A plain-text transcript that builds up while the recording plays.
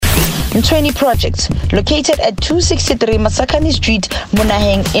Mtsweni Projects, located at 263 Masakani Street,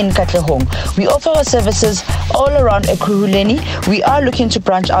 Munaheng in Katlehong. We offer our services all around Ekurhuleni. We are looking to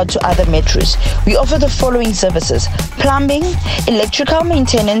branch out to other metros. We offer the following services: plumbing, electrical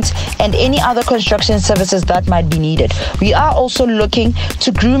maintenance, and any other construction services that might be needed. We are also looking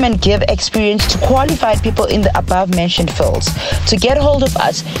to groom and give experience to qualified people in the above mentioned fields. To get hold of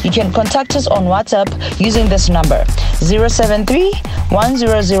us, you can contact us on WhatsApp using this number 073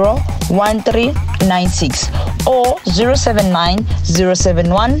 100 1396 or 079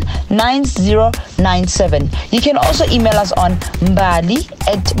 071 9097. You can also email us on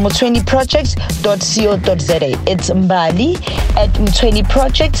mbali@mtsweniprojects.co.za. It's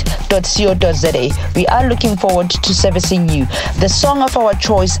mbali@mtsweniprojects.co.za. We are looking forward to servicing you. The song of our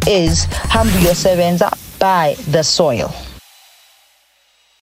choice is Hambu Yosebenza by The Soil.